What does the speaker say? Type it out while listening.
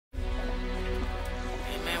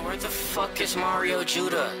Where the fuck is Mario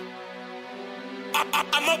Juda?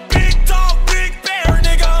 I'm a big dog, big bear,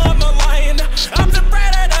 nigga, I'm a lion. I'm the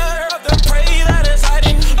predator of the prey that is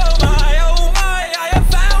hiding. Oh my, I have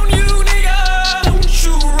found you, nigga. Don't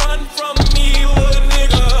you run from me, little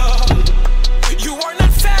nigga. You are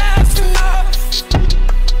not fast enough.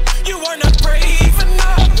 You are not brave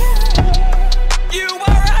enough. You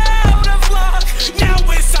are out of luck. Now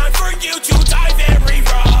it's time for you to die very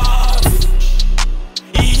rough.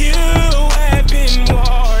 You have been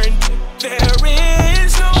warned. There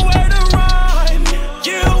is nowhere to run.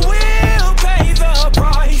 You will pay the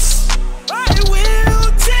price. I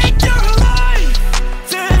will take your life.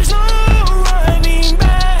 There's no running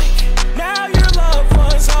back. Now your loved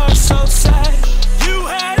ones are so sad. You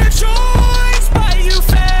had a choice, but you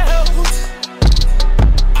failed.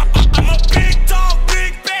 I'm a big dog,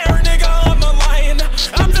 big bear, nigga, I'm a lion.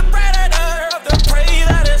 I'm the predator of the prey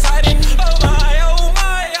that is hiding. Oh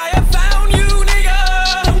my, I have found you, nigga.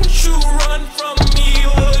 Don't you run from me,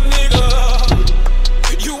 little nigga.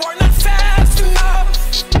 You are not fast enough.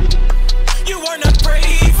 You are not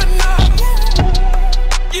brave enough.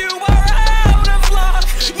 You are out of luck.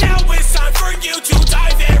 Now it's time for you to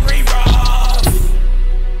die very rough.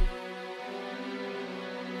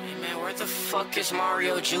 Hey man, where the fuck is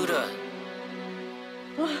Mario Juda?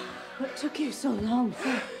 What took you so long?